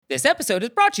This episode is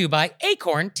brought to you by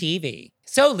Acorn TV.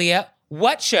 So, Leah,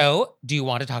 what show do you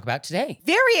want to talk about today?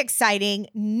 Very exciting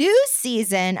new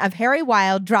season of Harry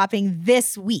Wild dropping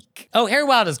this week. Oh, Harry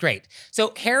Wild is great.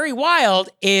 So Harry Wild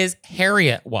is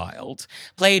Harriet Wild,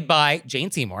 played by Jane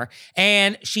Seymour,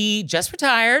 and she just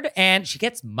retired and she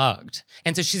gets mugged.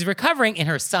 And so she's recovering in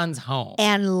her son's home.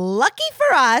 And lucky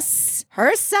for us,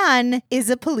 her son is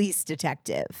a police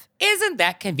detective. Isn't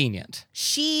that convenient?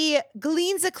 She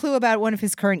gleans a clue about one of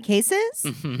his current cases.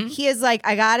 Mm-hmm. He is like,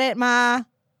 I got it, Ma.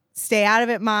 Stay out of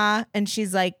it, Ma. And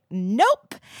she's like,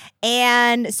 nope.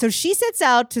 And so she sets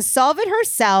out to solve it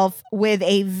herself with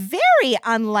a very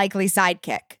unlikely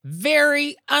sidekick.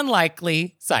 Very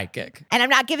unlikely sidekick. And I'm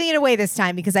not giving it away this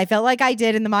time because I felt like I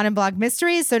did in the Modern Blog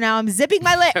Mysteries. So now I'm zipping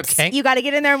my lips. Okay. You got to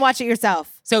get in there and watch it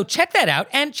yourself. So check that out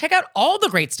and check out all the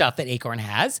great stuff that Acorn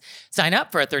has. Sign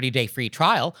up for a 30-day free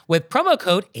trial with promo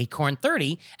code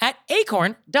ACORN30 at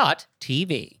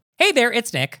acorn.tv. Hey there,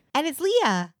 it's Nick. And it's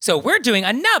Leah. So we're doing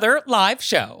another live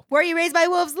show. Were You Raised by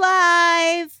Wolves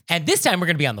live? And this time we're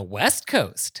going to be on the West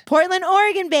Coast. Portland,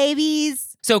 Oregon,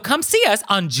 babies. So come see us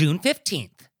on June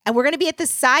 15th. And we're going to be at the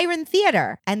Siren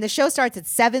Theater. And the show starts at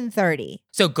 7:30.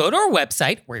 So go to our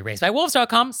website,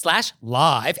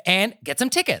 wereyouRaisedByWolves.com/live and get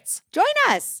some tickets. Join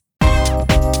us.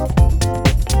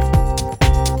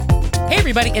 Hey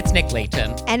everybody, it's Nick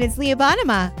Layton. And it's Leah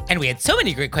Bonema. And we had so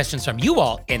many great questions from you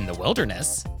all in the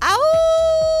wilderness Ow!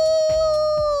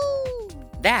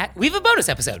 that we have a bonus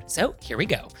episode. So here we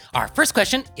go. Our first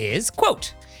question is,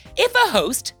 quote, if a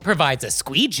host provides a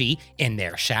squeegee in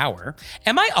their shower,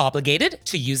 am I obligated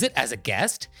to use it as a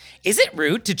guest? Is it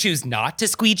rude to choose not to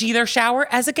squeegee their shower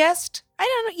as a guest? I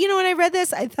don't know. You know, when I read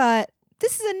this, I thought,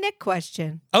 this is a Nick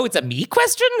question. Oh, it's a me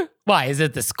question? Why, is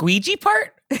it the squeegee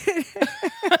part?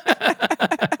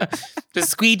 Does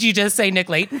squeegee just say Nick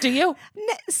Layton to you?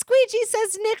 Squeegee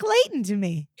says Nick Layton to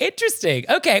me. Interesting.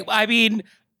 Okay, I mean,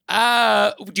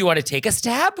 do you want to take a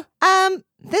stab?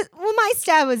 My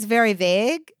stab was very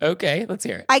vague. Okay, let's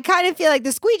hear it. I kind of feel like the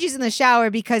squeegee's in the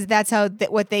shower because that's how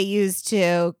what they use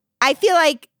to. I feel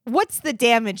like, what's the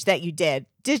damage that you did?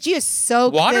 Did you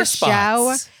soak the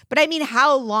shower? But I mean,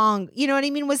 how long? You know what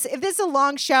I mean? If this a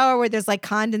long shower where there's like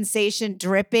condensation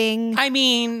dripping? I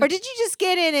mean, or did you just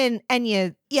get in and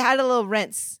you had a little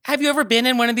rinse? Have you ever been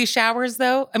in one of these showers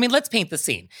though? I mean, let's paint the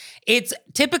scene. It's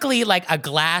typically like a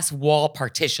glass wall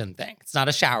partition thing. It's not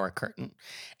a shower curtain.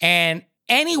 And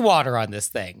any water on this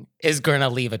thing is going to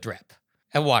leave a drip,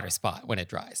 a water spot when it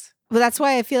dries. Well, that's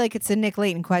why I feel like it's a Nick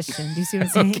Layton question. Do you see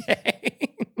what I'm saying? Okay.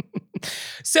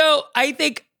 So I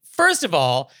think, first of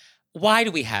all, why do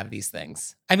we have these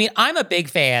things? I mean, I'm a big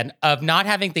fan of not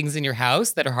having things in your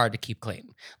house that are hard to keep clean.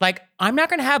 Like, I'm not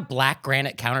going to have black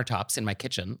granite countertops in my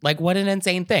kitchen. Like, what an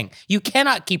insane thing. You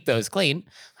cannot keep those clean.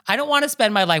 I don't want to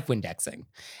spend my life Windexing.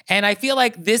 And I feel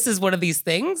like this is one of these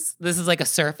things. This is like a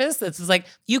surface. This is like,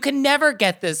 you can never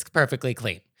get this perfectly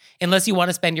clean unless you want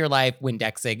to spend your life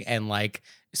Windexing and like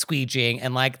squeegeeing.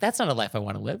 And like, that's not a life I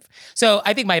want to live. So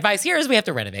I think my advice here is we have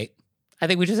to renovate. I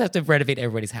think we just have to renovate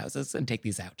everybody's houses and take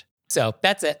these out. So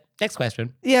that's it. Next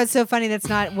question. Yeah, it's so funny. That's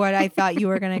not what I thought you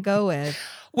were going to go with.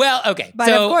 Well, okay. But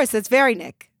of course, that's very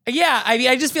Nick. Yeah, I mean,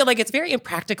 I just feel like it's very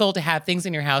impractical to have things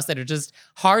in your house that are just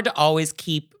hard to always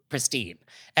keep pristine.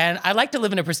 And I like to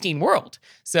live in a pristine world.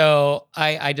 So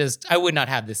I would not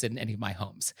have this in any of my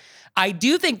homes. I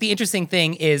do think the interesting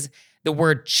thing is the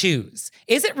word choose.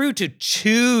 Is it rude to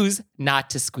choose not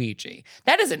to squeegee?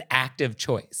 That is an active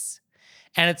choice.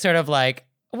 And it's sort of like,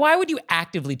 why would you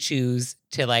actively choose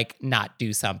to like not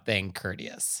do something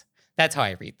courteous? That's how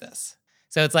I read this.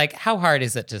 So it's like, how hard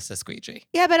is it just to squeegee?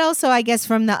 Yeah, but also I guess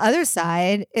from the other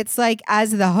side, it's like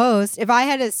as the host, if I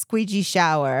had a squeegee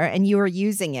shower and you were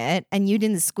using it and you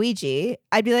didn't squeegee,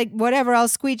 I'd be like, whatever, I'll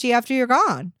squeegee after you're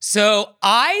gone. So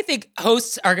I think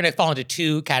hosts are going to fall into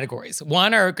two categories.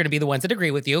 One are going to be the ones that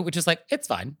agree with you, which is like, it's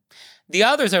fine. The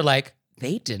others are like,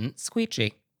 they didn't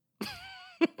squeegee.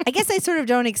 I guess I sort of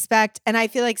don't expect, and I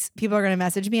feel like people are going to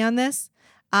message me on this,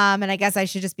 and I guess I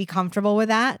should just be comfortable with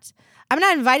that. I'm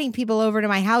not inviting people over to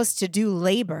my house to do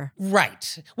labor.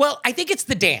 Right. Well, I think it's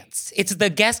the dance. It's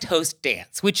the guest host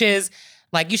dance, which is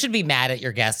like, you should be mad at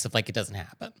your guests if like it doesn't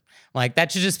happen. Like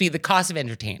that should just be the cost of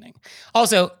entertaining.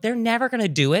 Also, they're never going to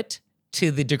do it to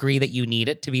the degree that you need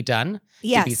it to be done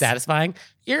to be satisfying.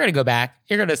 You're going to go back.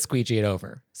 You're going to squeegee it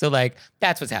over. So like,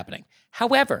 that's what's happening.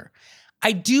 However,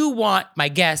 I do want my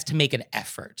guests to make an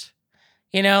effort.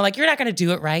 You know, like you're not going to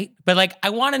do it right, but like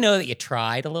I want to know that you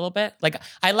tried a little bit. Like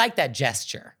I like that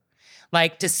gesture.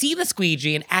 Like to see the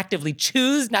squeegee and actively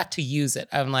choose not to use it.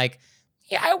 I'm like,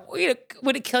 yeah,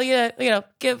 would it kill you,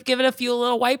 give it a few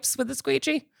little wipes with the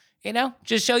squeegee? You know,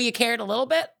 just show you cared a little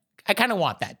bit. I kind of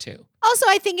want that too. Also,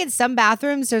 I think in some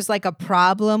bathrooms, there's like a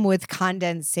problem with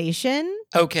condensation.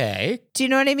 Okay. Do you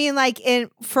know what I mean? Like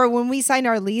for when we signed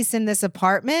our lease in this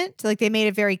apartment, like they made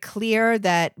it very clear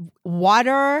that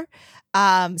water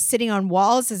sitting on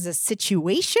walls is a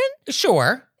situation.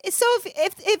 Sure. So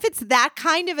if it's that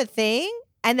kind of a thing,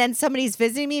 and then somebody's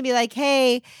visiting me and be like,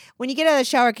 hey, when you get out of the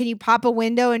shower, can you pop a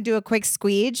window and do a quick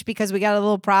squeege because we got a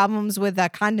little problems with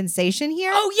condensation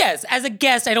here? Oh, yes. As a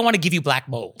guest, I don't want to give you black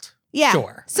mold. Yeah.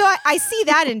 Sure. So I see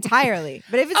that entirely.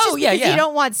 But if it's just because you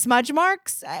don't want smudge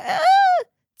marks,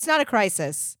 it's not a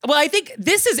crisis. Well, I think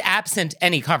this is absent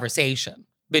any conversation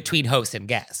between host and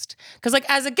guest. Because like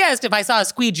as a guest, if I saw a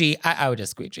squeegee, I would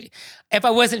just squeegee. If I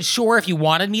wasn't sure if you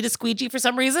wanted me to squeegee for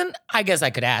some reason, I guess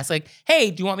I could ask like,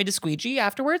 hey, do you want me to squeegee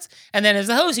afterwards? And then as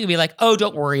a host, you could be like, oh,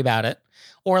 don't worry about it.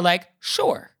 Or like,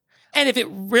 sure. And if it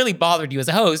really bothered you as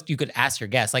a host, you could ask your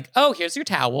guest like, oh, here's your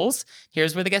towels.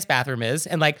 Here's where the guest bathroom is.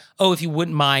 And like, oh, if you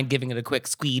wouldn't mind giving it a quick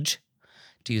squeege,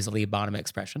 to use a Lee Bonham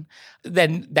expression,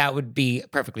 then that would be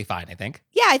perfectly fine, I think.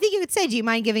 Yeah, I think you could say, do you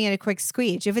mind giving it a quick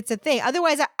squeege if it's a thing?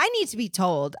 Otherwise, I need to be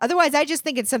told. Otherwise, I just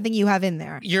think it's something you have in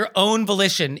there. Your own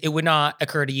volition, it would not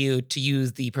occur to you to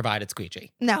use the provided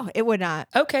squeegee. No, it would not.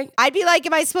 Okay. I'd be like,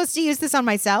 am I supposed to use this on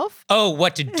myself? Oh,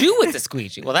 what to do with the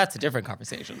squeegee? Well, that's a different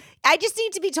conversation. I just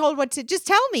need to be told what to, just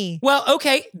tell me. Well,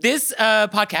 okay, this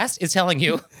podcast is telling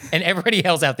you, and everybody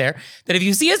else out there, that if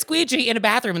you see a squeegee in a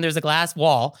bathroom and there's a glass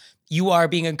wall, you are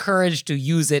being encouraged to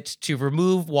use it to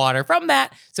remove water from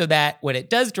that so that when it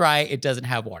does dry, it doesn't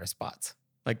have water spots.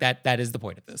 Like that is the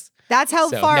point of this. That's how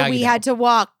far we had to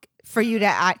walk for you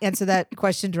to answer that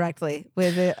question directly.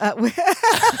 With you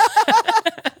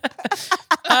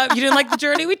didn't like the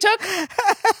journey we took?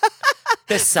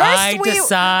 The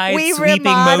side-to-side sweeping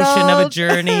motion of a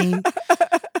journey.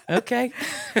 Okay.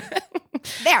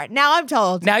 There, now I'm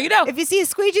told. Now you know. If you see a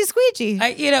squeegee.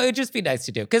 It'd just be nice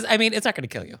to do. Because, it's not going to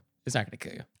kill you. It's not going to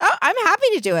kill you. Oh, I'm happy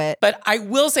to do it. But I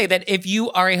will say that if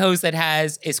you are a host that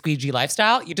has a squeegee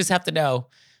lifestyle, you just have to know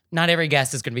not every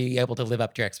guest is going to be able to live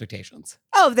up to your expectations.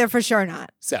 Oh, they're for sure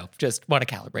not. So just want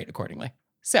to calibrate accordingly.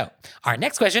 So our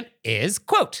next question is,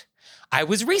 quote, I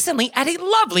was recently at a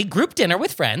lovely group dinner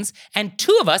with friends, and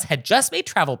two of us had just made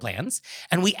travel plans,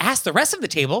 and we asked the rest of the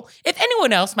table if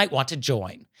anyone else might want to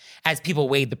join. As people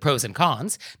weighed the pros and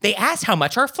cons, they asked how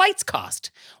much our flights cost.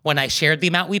 When I shared the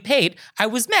amount we paid, I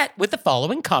was met with the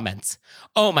following comments.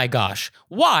 Oh my gosh,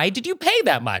 why did you pay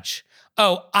that much?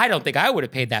 Oh, I don't think I would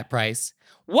have paid that price.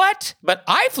 What? But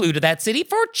I flew to that city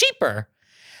for cheaper.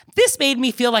 This made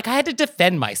me feel like I had to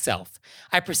defend myself.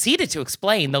 I proceeded to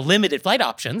explain the limited flight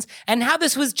options and how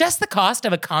this was just the cost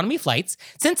of economy flights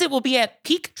since it will be at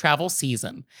peak travel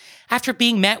season. After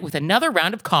being met with another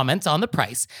round of comments on the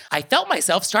price, I felt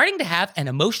myself starting to have an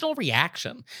emotional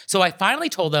reaction. So I finally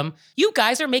told them, you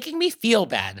guys are making me feel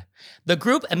bad. The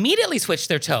group immediately switched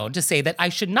their tone to say that I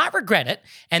should not regret it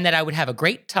and that I would have a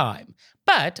great time.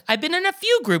 But I've been in a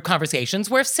few group conversations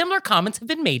where similar comments have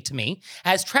been made to me,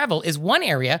 as travel is one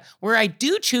area where I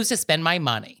do choose to spend my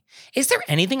money. Is there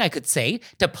anything I could say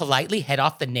to politely head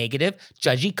off the negative,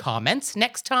 judgy comments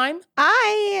next time?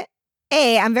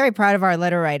 I'm very proud of our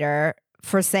letter writer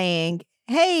for saying,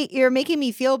 hey, you're making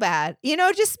me feel bad.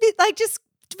 Just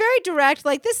very direct,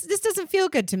 like this doesn't feel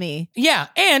good to me. Yeah,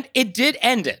 and it did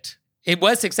end it. It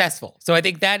was successful. So I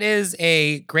think that is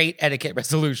a great etiquette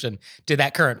resolution to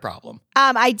that current problem.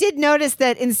 I did notice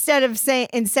that instead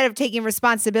of taking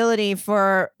responsibility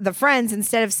for the friends,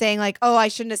 instead of saying like, oh, I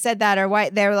shouldn't have said that, or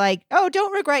why, they're like, oh,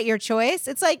 don't regret your choice.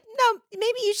 It's like, no,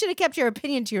 maybe you should have kept your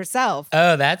opinion to yourself.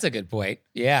 Oh, that's a good point.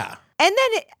 Yeah. And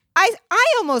then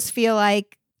I almost feel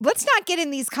like, let's not get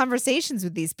in these conversations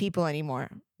with these people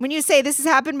anymore. When you say this has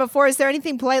happened before, is there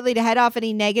anything politely to head off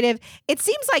any negative? It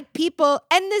seems like people,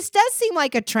 and this does seem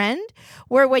like a trend,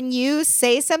 where when you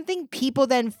say something, people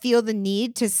then feel the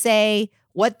need to say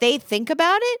what they think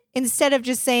about it instead of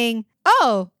just saying,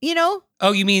 oh,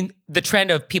 Oh, you mean the trend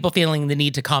of people feeling the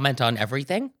need to comment on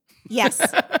everything? Yes.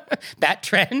 That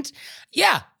trend?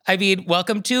 Yeah.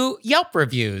 Welcome to Yelp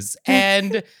reviews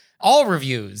and all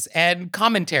reviews and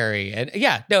commentary. And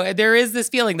there is this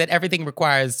feeling that everything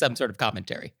requires some sort of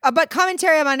commentary. But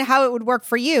commentary on how it would work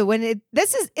for you when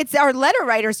it's our letter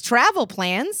writers' travel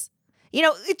plans.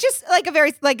 It's just like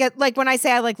like when I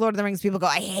say I like Lord of the Rings, people go,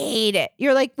 I hate it.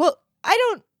 You're like, well, I'm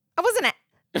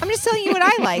just telling you what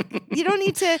I like. You don't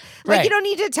need to right. You don't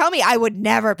need to tell me I would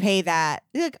never pay that.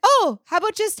 You're like, oh, how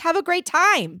about just have a great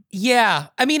time? Yeah.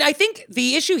 I think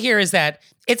the issue here is that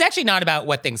it's actually not about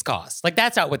what things cost. Like,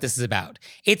 that's not what this is about.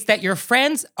 It's that your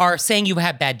friends are saying you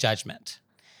have bad judgment.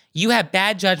 You have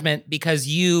bad judgment because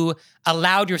you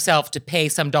allowed yourself to pay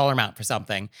some dollar amount for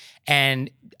something and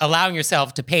allowing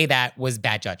yourself to pay that was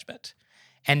bad judgment.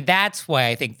 And that's why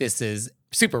I think this is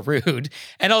super rude.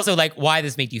 And also like why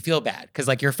this made you feel bad. Because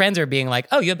like your friends are being like,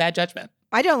 oh, you have bad judgment.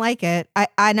 I don't like it.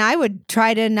 I would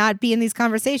try to not be in these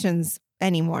conversations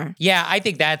anymore. Yeah, I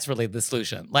think that's really the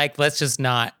solution. Like, let's just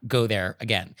not go there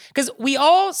again. Because we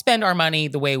all spend our money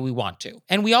the way we want to.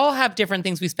 And we all have different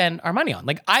things we spend our money on.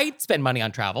 Like, I spend money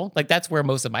on travel. Like, that's where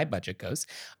most of my budget goes.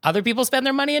 Other people spend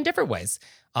their money in different ways.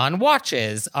 On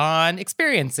watches, on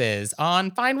experiences,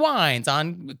 on fine wines,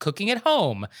 on cooking at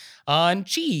home, on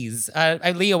cheese.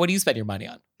 Leah, what do you spend your money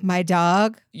on? My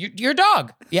dog. Your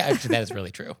dog. Yeah, actually, that is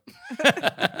really true.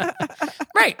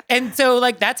 Right. And so,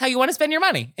 like, that's how you want to spend your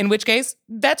money, in which case,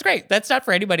 that's great. That's not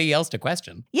for anybody else to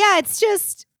question. Yeah, it's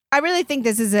just, I really think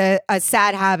this is a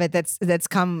sad habit that's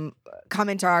come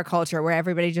into our culture where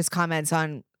everybody just comments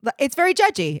on, it's very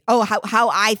judgy. Oh, how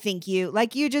I think you,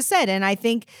 like you just said. And I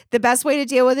think the best way to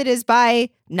deal with it is by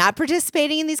not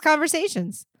participating in these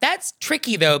conversations. That's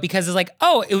tricky, though, because it's like,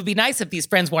 oh, it would be nice if these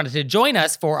friends wanted to join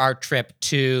us for our trip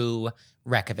to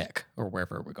Reykjavik or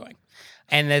wherever we're going.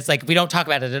 And it's like, if we don't talk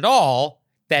about it at all,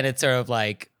 then it's sort of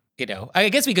like, you know, I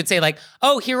guess we could say like,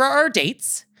 oh, here are our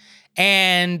dates.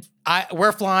 And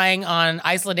we're flying on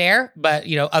Iceland Air, but,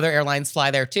 you know, other airlines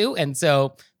fly there too. And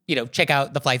so, you know, check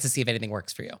out the flights to see if anything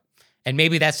works for you. And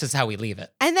maybe that's just how we leave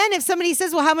it. And then if somebody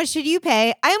says, well, how much did you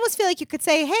pay? I almost feel like you could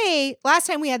say, hey, last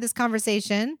time we had this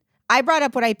conversation, I brought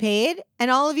up what I paid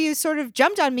and all of you sort of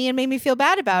jumped on me and made me feel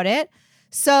bad about it.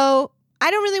 So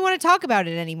I don't really want to talk about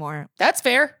it anymore. That's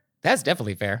fair. That's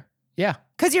definitely fair. Yeah.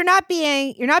 Because you're not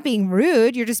being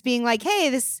rude. You're just being like, hey,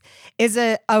 this is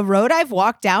a road I've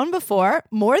walked down before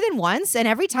more than once. And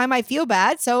every time I feel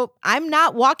bad. So I'm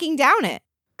not walking down it.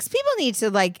 Because people need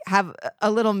to like have a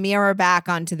little mirror back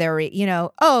onto their,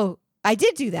 oh, I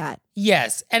did do that.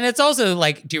 Yes. And it's also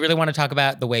like, do you really want to talk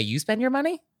about the way you spend your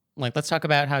money? Like, let's talk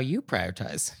about how you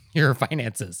prioritize your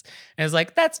finances. And it's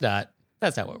like, that's not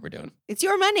what we're doing. It's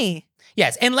your money.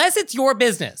 Yes. Unless it's your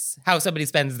business, how somebody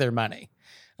spends their money.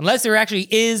 Unless there actually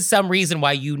is some reason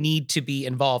why you need to be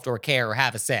involved or care or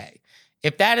have a say.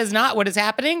 If that is not what is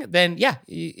happening, then yeah,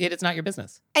 it is not your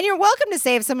business. And you're welcome to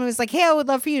say if someone was like, hey, I would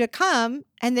love for you to come.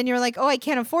 And then you're like, oh, I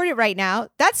can't afford it right now.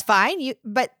 That's fine.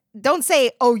 But don't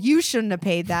say, oh, you shouldn't have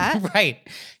paid that. Right.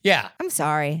 Yeah. I'm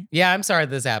sorry. Yeah, I'm sorry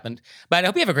this happened. But I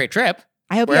hope you have a great trip.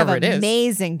 I hope you have an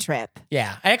amazing trip.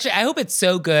 Yeah. I hope it's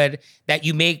so good that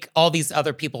you make all these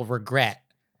other people regret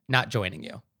not joining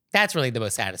you. That's really the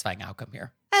most satisfying outcome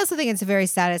here. I also think it's a very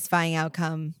satisfying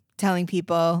outcome telling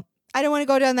people, I don't want to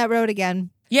go down that road again.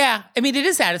 Yeah. I mean, it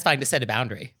is satisfying to set a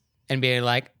boundary and be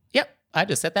like, yep, I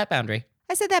just set that boundary.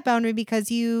 I set that boundary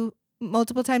because you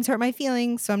multiple times hurt my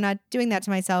feelings, so I'm not doing that to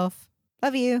myself.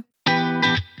 Love you.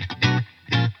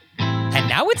 And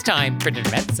now it's time for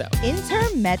Intermezzo.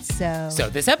 Intermezzo. So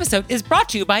this episode is brought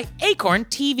to you by Acorn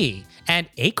TV. And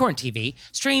Acorn TV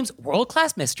streams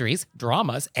world-class mysteries,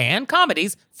 dramas, and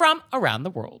comedies from around the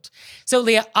world. So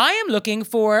Leah, I am looking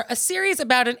for a series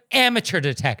about an amateur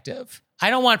detective.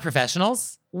 I don't want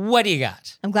professionals. What do you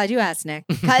got? I'm glad you asked, Nick.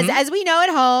 Because as we know at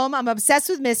home, I'm obsessed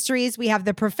with mysteries. We have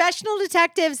the professional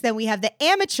detectives, then we have the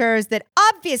amateurs that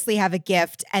obviously have a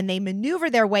gift and they maneuver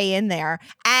their way in there.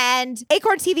 And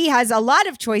Acorn TV has a lot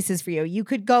of choices for you. You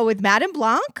could go with Madame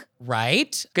Blanc.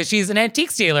 Right? Because she's an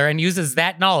antique dealer and uses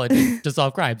that knowledge to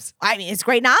solve crimes. I mean, it's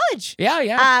great knowledge.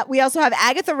 Yeah. We also have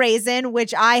Agatha Raisin,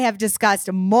 which I have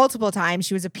discussed multiple times.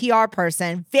 She was a PR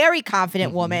person, very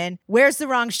confident woman, wears the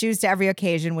wrong shoes to every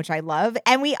occasion, which I love.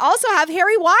 And we also have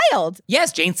Harry Wild.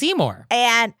 Yes, Jane Seymour.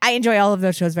 And I enjoy all of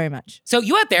those shows very much. So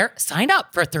you out there, sign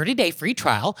up for a 30-day free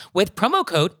trial with promo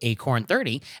code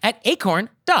ACORN30 at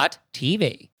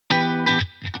acorn.tv.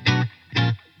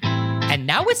 And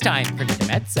now it's time for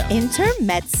Intermezzo.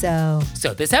 Intermezzo.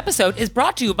 So this episode is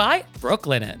brought to you by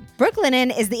Brooklinen.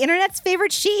 Brooklinen is the internet's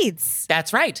favorite sheets.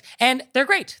 That's right. And they're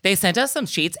great. They sent us some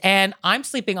sheets and I'm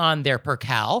sleeping on their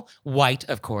percale, white,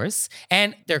 of course.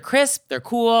 And they're crisp, they're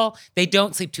cool. They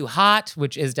don't sleep too hot,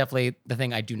 which is definitely the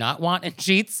thing I do not want in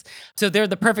sheets. So they're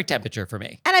the perfect temperature for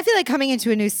me. And I feel like coming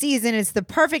into a new season, it's the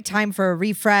perfect time for a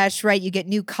refresh, right? You get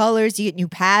new colors, you get new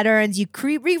patterns, you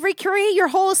recreate your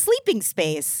whole sleeping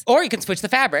space. Or you can switch the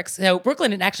fabrics. So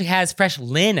Brooklinen actually has fresh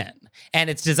linen, and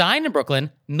it's designed in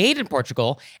Brooklyn, made in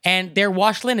Portugal, and their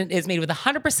wash linen is made with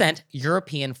 100%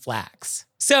 European flax.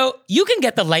 So you can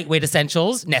get the lightweight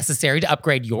essentials necessary to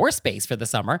upgrade your space for the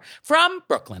summer from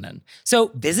Brooklinen.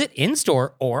 So visit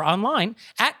in-store or online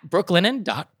at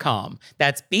brooklinen.com.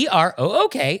 That's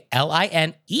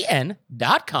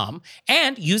BROOKLINEN.com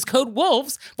and use code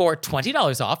WOLVES for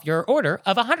 $20 off your order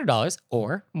of $100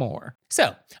 or more.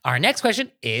 So our next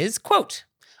question is, quote,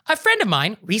 A friend of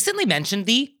mine recently mentioned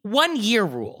the 1-year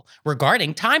rule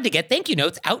regarding time to get thank you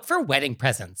notes out for wedding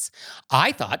presents.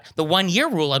 I thought the 1-year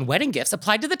rule on wedding gifts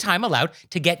applied to the time allowed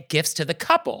to get gifts to the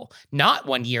couple, not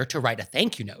 1 year to write a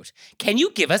thank you note. Can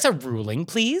you give us a ruling,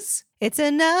 please? It's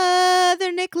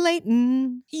another Nick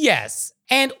Layton. Yes.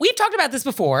 And we've talked about this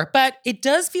before, but it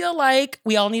does feel like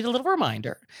we all need a little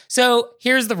reminder. So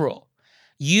here's the rule.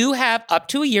 You have up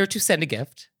to a year to send a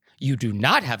gift. You do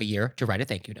not have a year to write a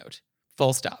thank you note.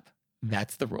 Full stop.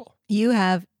 That's the rule. You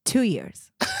have 2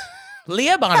 years.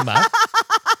 Leah Bonema,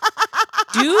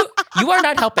 you are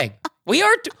not helping. We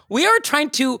are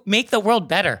trying to make the world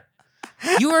better.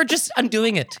 You are just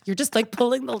undoing it. You're just like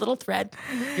pulling the little thread.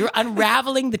 You're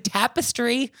unraveling the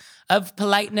tapestry of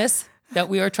politeness that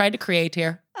we are trying to create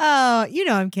here. Oh, you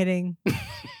know I'm kidding.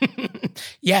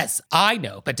 Yes, I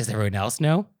know, but does everyone else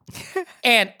know?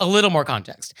 And a little more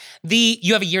context.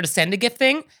 You have a year to send a gift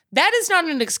thing, that is not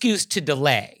an excuse to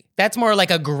delay. That's more like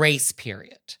a grace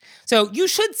period. So you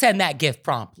should send that gift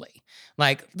promptly.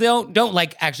 Like, don't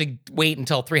like actually wait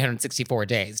until 364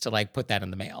 days to like put that in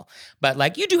the mail. But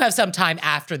like you do have some time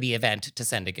after the event to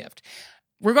send a gift.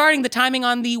 Regarding the timing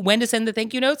on the when to send the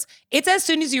thank you notes, it's as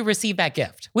soon as you receive that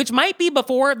gift, which might be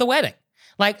before the wedding.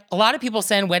 Like a lot of people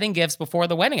send wedding gifts before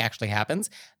the wedding actually happens.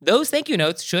 Those thank you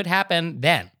notes should happen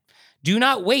then. Do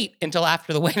not wait until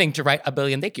after the wedding to write a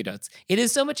billion thank you notes. It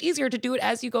is so much easier to do it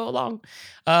as you go along.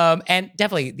 And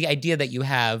definitely the idea that you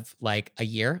have like a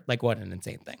year, like what an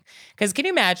insane thing. Because can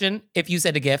you imagine if you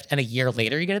send a gift and a year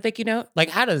later you get a thank you note? Like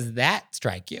how does that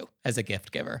strike you as a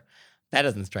gift giver? That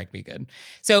doesn't strike me good.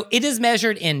 So it is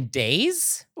measured in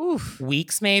days,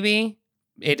 weeks maybe.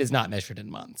 It is not measured in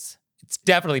months. It's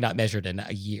definitely not measured in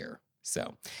a year.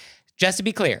 So just to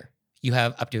be clear, you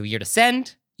have up to a year to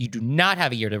send. You do not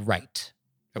have a year to write.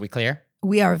 Are we clear?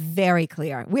 We are very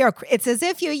clear. It's as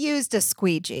if you used a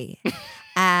squeegee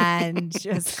and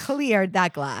just cleared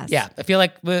that glass. Yeah, I feel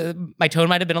like my tone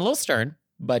might have been a little stern,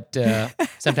 but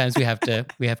sometimes we have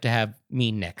to have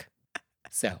mean Nick.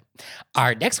 So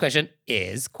our next question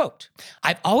is, quote,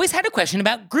 I've always had a question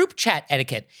about group chat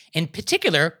etiquette, in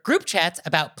particular, group chats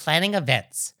about planning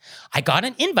events. I got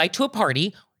an invite to a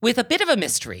party with a bit of a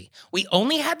mystery. We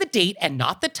only had the date and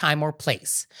not the time or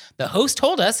place. The host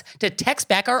told us to text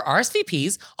back our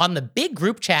RSVPs on the big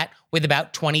group chat with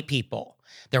about 20 people.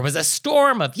 There was a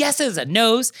storm of yeses and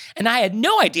nos, and I had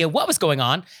no idea what was going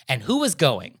on and who was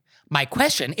going. My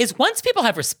question is, once people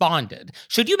have responded,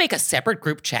 should you make a separate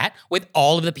group chat with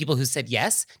all of the people who said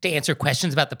yes to answer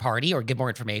questions about the party or give more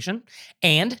information,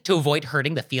 and to avoid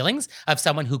hurting the feelings of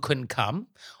someone who couldn't come?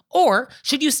 Or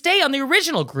should you stay on the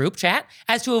original group chat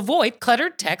as to avoid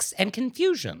cluttered texts and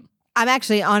confusion? I'm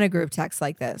actually on a group text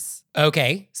like this.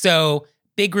 Okay, so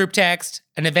big group text,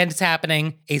 an event is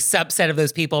happening, a subset of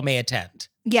those people may attend.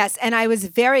 Yes, and I was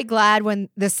very glad when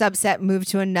the subset moved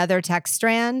to another text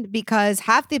strand because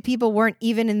half the people weren't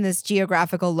even in this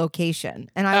geographical location.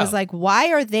 And I was like,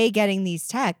 why are they getting these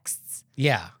texts?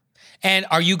 Yeah. And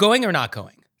are you going or not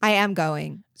going? I am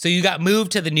going. So you got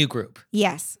moved to the new group?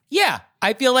 Yes. Yeah,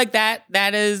 I feel like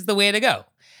that is the way to go.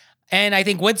 And I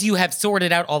think once you have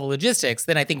sorted out all the logistics,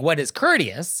 then I think what is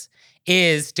courteous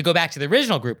is to go back to the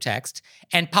original group text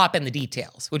and pop in the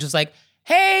details, which is like,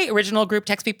 hey, original group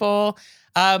text people,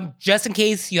 just in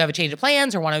case you have a change of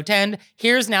plans or want to attend,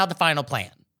 here's now the final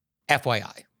plan.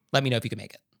 FYI. Let me know if you can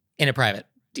make it in a private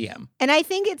DM. And I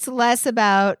think it's less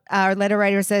about, our letter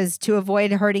writer says, to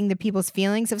avoid hurting the people's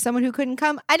feelings of someone who couldn't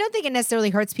come. I don't think it necessarily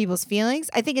hurts people's feelings.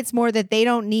 I think it's more that they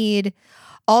don't need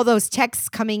all those texts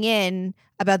coming in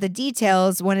about the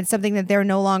details when it's something that they're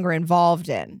no longer involved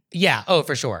in. Yeah. Oh,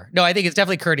 for sure. No, I think it's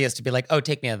definitely courteous to be like, oh,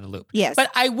 take me out of the loop. Yes.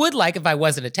 But I would like, if I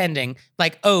wasn't attending,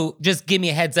 like, oh, just give me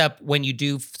a heads up when you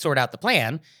do sort out the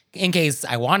plan in case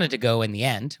I wanted to go in the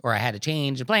end or I had to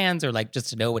change the plans or like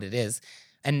just to know what it is.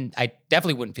 And I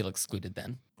definitely wouldn't feel excluded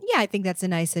then. Yeah, I think that's a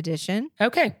nice addition.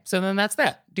 Okay. So then that's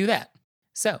that. Do that.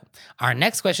 So our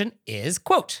next question is,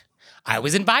 quote, I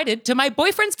was invited to my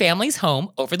boyfriend's family's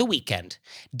home over the weekend.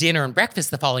 Dinner and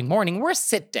breakfast the following morning were a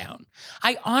sit down.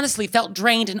 I honestly felt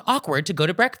drained and awkward to go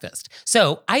to breakfast,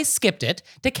 so I skipped it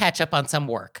to catch up on some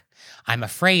work. I'm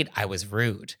afraid I was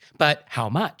rude, but how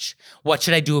much? What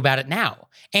should I do about it now?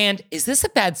 And is this a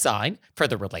bad sign for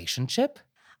the relationship?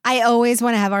 I always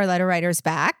want to have our letter writers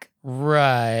back.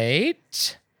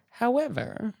 Right.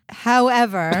 However.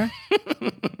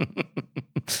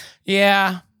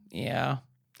 Yeah.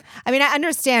 I mean, I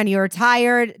understand you're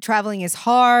tired. Traveling is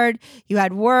hard. You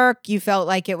had work. You felt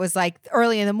like it was like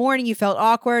early in the morning. You felt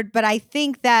awkward. But I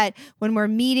think that when we're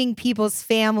meeting people's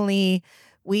family,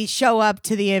 we show up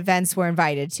to the events we're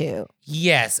invited to.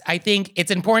 Yes, I think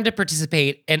it's important to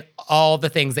participate in all the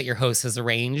things that your host has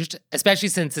arranged, especially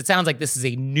since it sounds like this is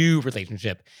a new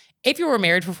relationship. If you were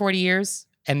married for 40 years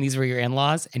and these were your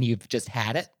in-laws and you've just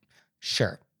had it,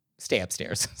 sure, stay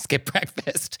upstairs, skip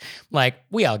breakfast. Like,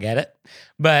 we all get it.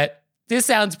 But this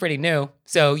sounds pretty new.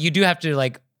 So you do have to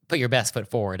like put your best foot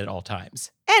forward at all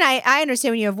times. And I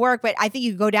understand when you have work, but I think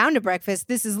you go down to breakfast.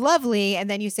 This is lovely. And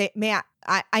then you say, man,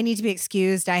 I need to be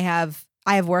excused. I have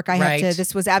work. I have to.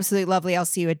 This was absolutely lovely. I'll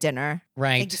see you at dinner.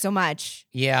 Right. Thank you so much.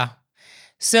 Yeah.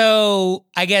 So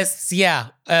I guess,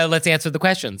 let's answer the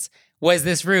questions. Was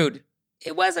this rude?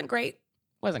 It wasn't great.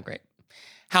 Wasn't great.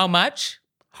 How much?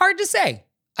 Hard to say.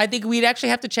 I think we'd actually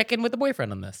have to check in with the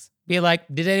boyfriend on this. Be like,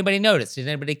 did anybody notice? Did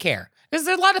anybody care? Because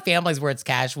there's a lot of families where it's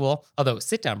casual, although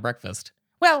sit-down breakfast.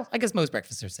 Well, I guess most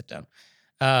breakfasts are sit-down.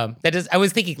 I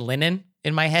was thinking linen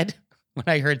in my head when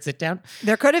I heard sit-down.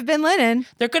 There could have been linen.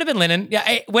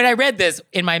 Yeah, when I read this,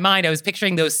 in my mind, I was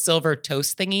picturing those silver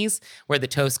toast thingies where the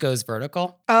toast goes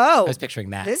vertical. Oh. I was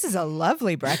picturing that. This is a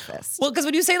lovely breakfast. Well, because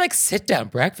when you say like sit-down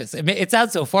breakfast, it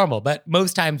sounds so formal, but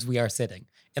most times we are sitting.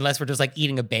 Unless we're just like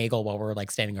eating a bagel while we're like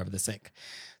standing over the sink.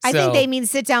 I think they mean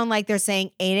sit down like they're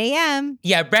saying 8 a.m.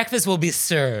 Yeah, breakfast will be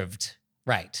served.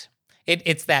 Right.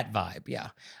 It's that vibe, yeah.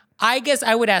 I guess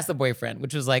I would ask the boyfriend,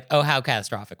 which was like, oh, how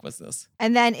catastrophic was this?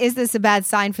 And then, is this a bad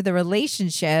sign for the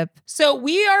relationship? So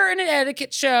we are in an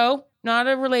etiquette show, not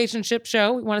a relationship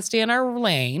show. We want to stay in our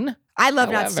lane. I love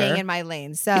not staying in my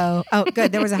lane. So,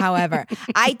 good. There was a however.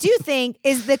 I do think,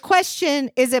 is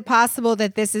it possible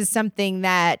that this is something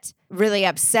that really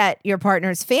upset your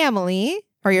partner's family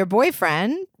or your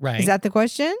boyfriend? Right. Is that the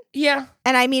question? Yeah.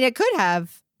 And I mean, it could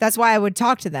have. That's why I would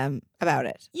talk to them about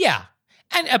it. Yeah.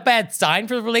 And a bad sign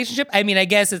for the relationship? I mean, I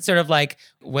guess it's sort of like,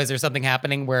 was there something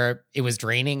happening where it was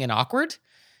draining and awkward?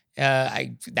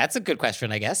 That's a good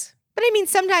question, I guess. But I mean,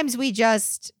 sometimes we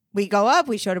go up,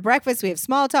 we show to breakfast, we have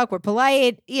small talk, we're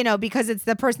polite, because it's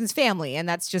the person's family and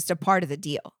that's just a part of the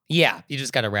deal. Yeah, you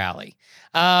just got to rally.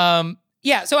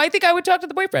 So I think I would talk to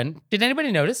the boyfriend. Did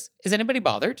anybody notice? Is anybody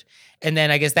bothered? And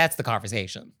then I guess that's the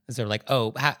conversation. Is they're like,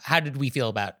 oh, how did we feel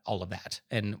about all of that?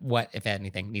 And what, if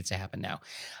anything, needs to happen now?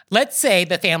 Let's say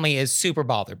the family is super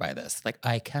bothered by this. Like,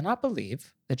 I cannot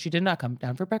believe that she did not come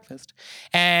down for breakfast.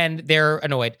 And they're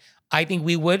annoyed. I think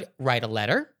we would write a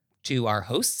letter to our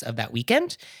hosts of that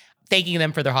weekend, thanking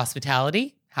them for their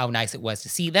hospitality, how nice it was to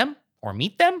see them or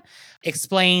meet them,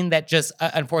 explain that just,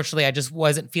 unfortunately, I just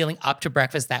wasn't feeling up to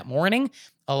breakfast that morning.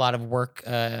 A lot of work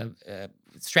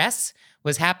stress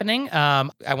was happening. I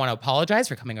want to apologize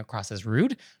for coming across as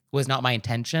rude. It was not my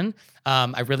intention.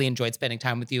 I really enjoyed spending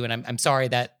time with you, and I'm sorry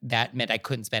that meant I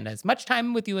couldn't spend as much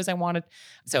time with you as I wanted.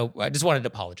 So I just wanted to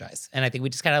apologize. And I think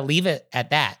we just kind of leave it at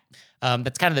that.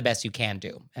 That's kind of the best you can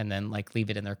do. And then like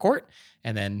leave it in their court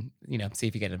and then, see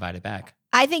if you get invited back.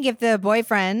 I think if the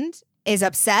boyfriend is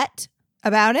upset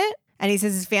about it and he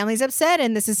says his family's upset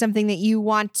and this is something that you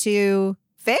want to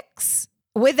fix,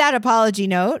 with that apology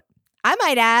note, I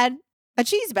might add a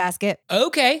cheese basket.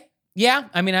 Okay. Yeah.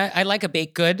 I mean, I like a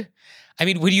baked good. I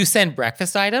mean, would you send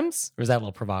breakfast items or is that a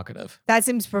little provocative? That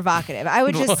seems provocative. I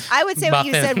would say what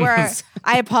you said where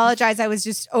I apologize. I was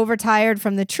just overtired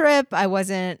from the trip. I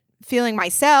wasn't feeling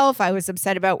myself. I was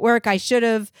upset about work. I should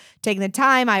have taken the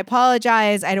time. I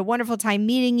apologize. I had a wonderful time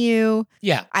meeting you.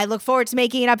 Yeah. I look forward to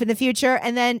making it up in the future.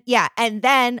 And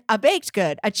then a baked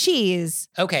good, a cheese.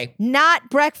 Okay. Not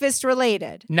breakfast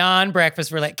related.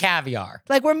 Non-breakfast related, caviar.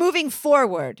 Like we're moving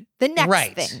forward. The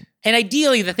next thing. And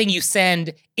ideally, the thing you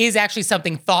send is actually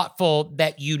something thoughtful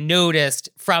that you noticed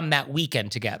from that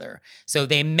weekend together. So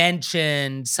they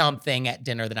mentioned something at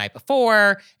dinner the night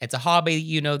before. It's a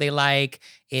hobby they like.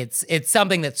 It's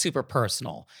something that's super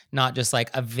personal, not just like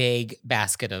a vague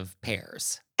basket of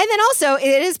pears. And then also,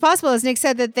 it is possible, as Nick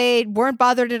said, that they weren't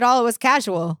bothered at all. It was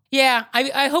casual. Yeah,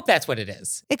 I hope that's what it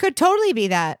is. It could totally be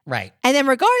that. Right. And then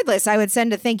regardless, I would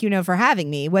send a thank you note for having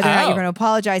me, whether or not you're going to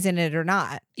apologize in it or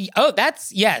not. Oh,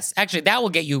 yes. Actually, that will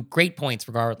get you great points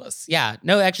regardless. Yeah.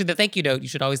 No, actually, the thank you note, you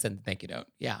should always send the thank you note.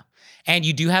 Yeah. And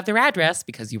you do have their address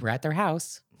because you were at their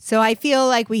house. So I feel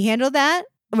like we handled that.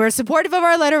 We're supportive of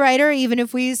our letter writer, even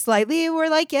if we slightly were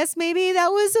like, yes, maybe that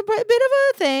was a bit of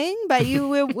a thing, but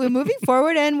we're moving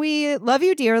forward and we love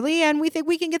you dearly and we think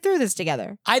we can get through this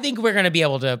together. I think we're going to be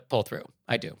able to pull through.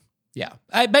 I do. Yeah.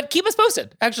 But keep us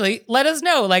posted. Actually, let us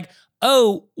know. Like,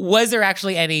 was there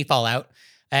actually any fallout?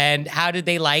 And how did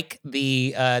they like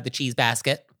the cheese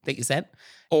basket that you sent?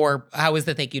 Or how was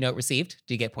the thank you note received?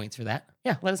 Do you get points for that?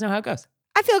 Yeah, let us know how it goes.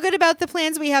 I feel good about the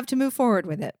plans we have to move forward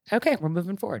with it. Okay, we're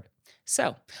moving forward.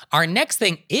 So, our next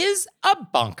thing is a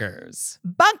bonkers.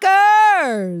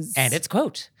 Bunkers! And it's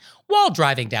quote, while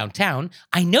driving downtown,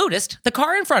 I noticed the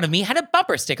car in front of me had a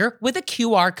bumper sticker with a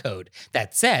QR code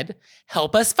that said,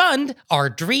 help us fund our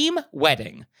dream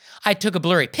wedding. I took a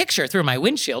blurry picture through my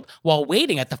windshield while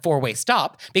waiting at the four-way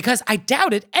stop because I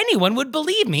doubted anyone would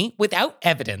believe me without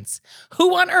evidence.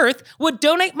 Who on earth would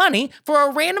donate money for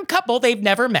a random couple they've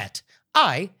never met?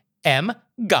 I am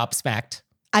gobsmacked.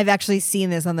 I've actually seen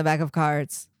this on the back of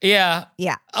cards. Yeah.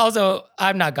 Yeah. Also,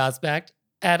 I'm not gobsmacked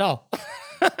at all.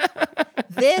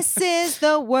 This is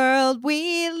the world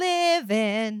we live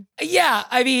in. Yeah,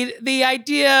 I mean, the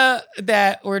idea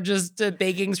that we're just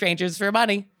begging strangers for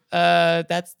money,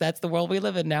 that's the world we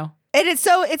live in now. And it's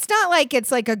not like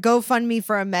it's like a GoFundMe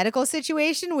for a medical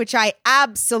situation, which I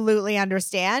absolutely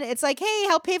understand. It's like, hey,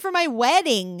 help pay for my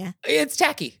wedding. It's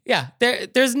tacky. Yeah,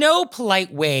 there's no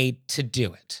polite way to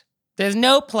do it. There's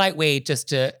no polite way just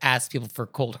to ask people for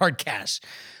cold hard cash.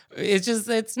 It's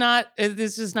just not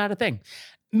a thing.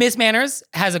 Miss Manners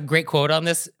has a great quote on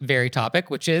this very topic,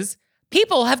 which is,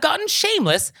 people have gotten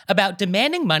shameless about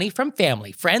demanding money from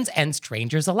family, friends, and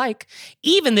strangers alike.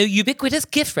 Even the ubiquitous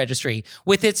gift registry,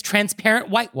 with its transparent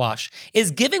whitewash,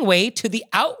 is giving way to the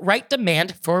outright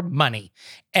demand for money.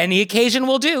 Any occasion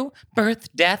will do, birth,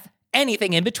 death,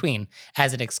 anything in between,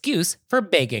 as an excuse for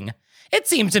begging. It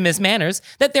seems to Miss Manners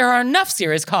that there are enough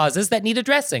serious causes that need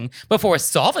addressing before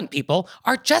solvent people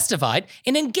are justified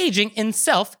in engaging in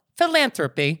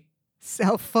self-philanthropy.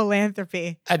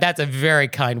 Self-philanthropy. That's a very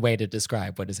kind way to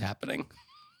describe what is happening.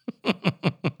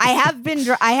 I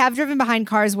have driven behind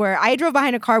cars where I drove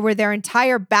behind a car where their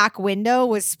entire back window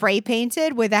was spray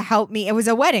painted with a help me. It was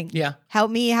a wedding. Yeah.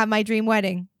 Help me have my dream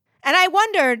wedding. And I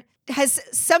wondered, has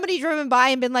somebody driven by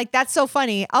and been like, that's so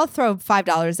funny, I'll throw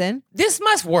 $5 in? This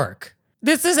must work.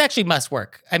 This actually must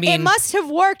work. I mean, it must have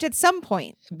worked at some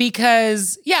point.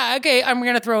 Because, yeah, okay, I'm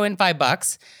going to throw in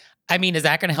 $5. I mean, is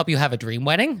that going to help you have a dream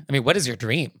wedding? I mean, what is your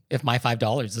dream if my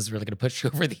 $5 is really going to push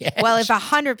you over the edge? Well, if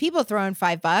 100 people throw in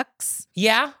 $5.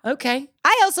 Yeah, okay.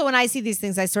 I also, when I see these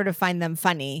things, I sort of find them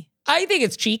funny. I think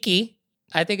it's cheeky.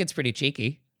 I think it's pretty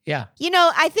cheeky. Yeah. You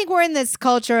know, I think we're in this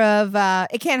culture of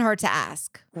it can't hurt to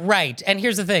ask. Right. And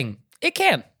here's the thing. It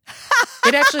can.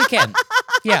 It actually can.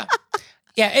 Yeah.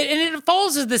 Yeah. And it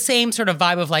falls to the same sort of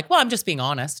vibe of like, well, I'm just being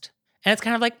honest. And it's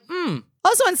kind of like,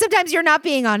 Also, and sometimes you're not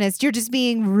being honest. You're just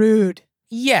being rude.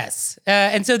 Yes.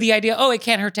 And so the idea, it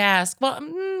can't hurt to ask. Well,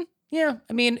 yeah.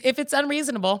 I mean, if it's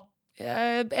unreasonable,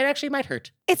 it actually might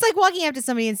hurt. It's like walking up to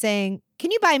somebody and saying, can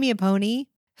you buy me a pony?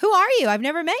 Who are you? I've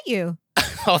never met you.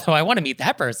 Although I want to meet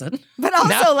that person. But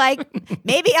also, like,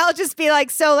 maybe I'll just be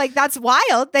like, so, like, that's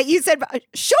wild that you said,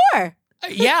 sure.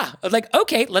 Yeah. Like,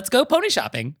 okay, let's go pony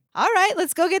shopping. All right,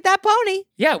 let's go get that pony.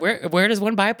 Yeah, where does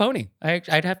one buy a pony?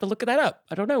 I'd have to look that up.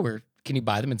 I don't know. Can you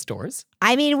buy them in stores?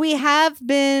 I mean, we have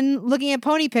been looking at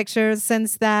pony pictures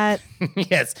since that.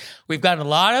 Yes, we've gotten a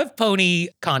lot of pony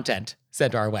content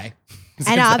sent our way.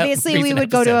 And obviously, we would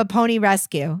go to a pony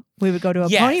rescue. We would go to a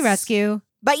pony rescue.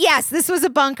 But yes, this was a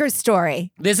bonkers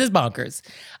story. This is bonkers.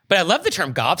 But I love the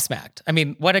term gobsmacked. I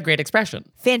mean, what a great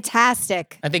expression.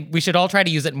 Fantastic. I think we should all try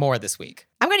to use it more this week.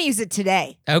 I'm going to use it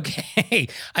today. Okay.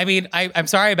 I mean, I'm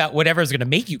sorry about whatever's going to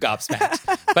make you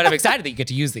gobsmacked, but I'm excited that you get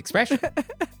to use the expression.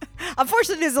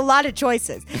 Unfortunately, there's a lot of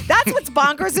choices. That's what's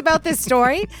bonkers about this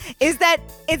story, is that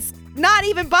it's not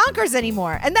even bonkers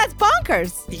anymore. And that's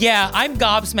bonkers. Yeah, I'm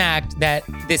gobsmacked that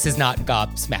this is not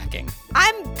gobsmacking.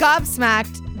 I'm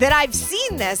gobsmacked that I've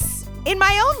seen this in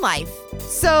my own life.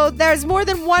 So there's more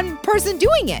than one person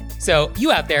doing it. So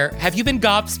you out there, have you been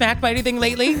gobsmacked by anything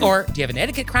lately? Or do you have an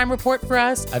etiquette crime report for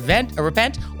us, a vent, a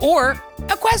repent, or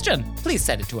a question? Please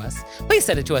send it to us. Please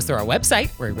send it to us through our website,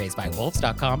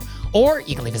 wereraisedbywolves.com, or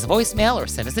you can leave us a voicemail or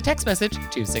send us a text message,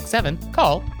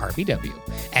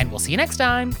 267-CALL-RBW. And we'll see you next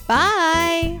time.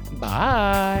 Bye.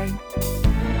 Bye.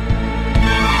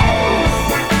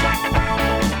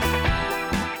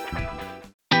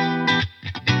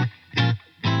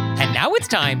 Now it's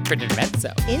time for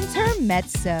Intermezzo.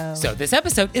 Intermezzo. So this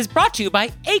episode is brought to you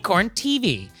by Acorn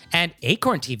TV. And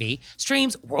Acorn TV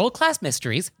streams world-class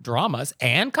mysteries, dramas,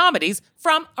 and comedies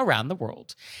from around the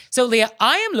world. So Leah,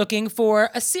 I am looking for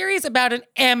a series about an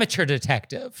amateur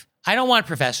detective. I don't want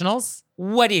professionals.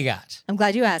 What do you got? I'm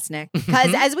glad you asked, Nick.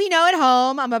 Because as we know at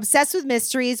home, I'm obsessed with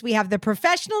mysteries. We have the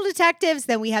professional detectives,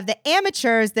 then we have the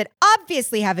amateurs that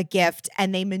obviously have a gift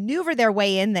and they maneuver their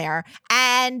way in there.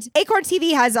 And Acorn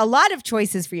TV has a lot of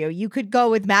choices for you. You could go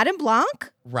with Madame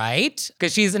Blanc, Right?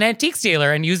 Because she's an antique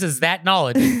stealer and uses that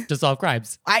knowledge to solve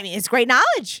crimes. I mean, it's great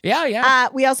knowledge. Yeah.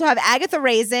 We also have Agatha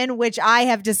Raisin, which I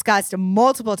have discussed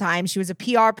multiple times. She was a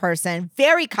PR person,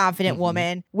 very confident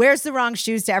woman, wears the wrong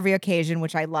shoes to every occasion,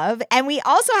 which I love. And we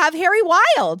also have Harry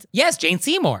Wild. Yes, Jane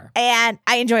Seymour. And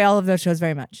I enjoy all of those shows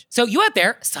very much. So you out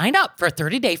there, sign up for a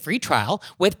 30-day free trial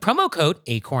with promo code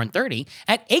ACORN30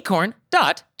 at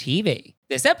acorn.tv.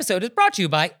 This episode is brought to you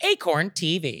by Acorn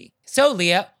TV. So,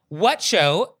 Leah, what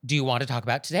show do you want to talk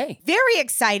about today? Very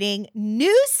exciting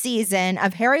new season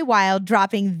of Harry Wild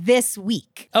dropping this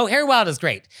week. Oh, Harry Wild is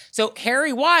great. So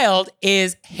Harry Wild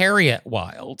is Harriet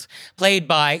Wild, played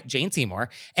by Jane Seymour,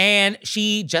 and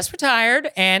she just retired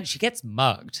and she gets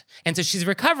mugged. And so she's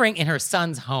recovering in her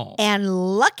son's home.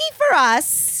 And lucky for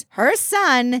us, her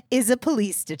son is a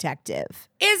police detective.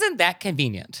 Isn't that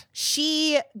convenient?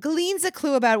 She gleans a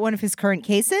clue about one of his current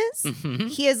cases.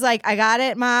 He is like, I got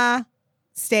it, Ma.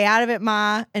 Stay out of it,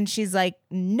 Ma. And she's like,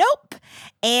 nope.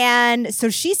 And so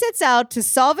she sets out to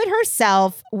solve it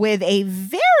herself with a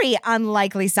very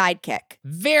unlikely sidekick.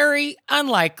 Very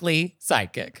unlikely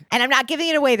sidekick. And I'm not giving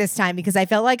it away this time because I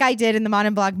felt like I did in the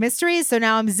Modern Blog Mysteries. So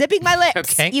now I'm zipping my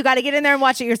lips. Okay. You got to get in there and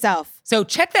watch it yourself. So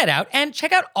check that out and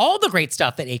check out all the great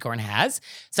stuff that Acorn has.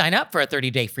 Sign up for a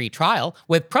 30-day free trial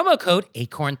with promo code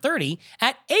ACORN30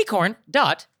 at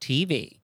acorn.tv.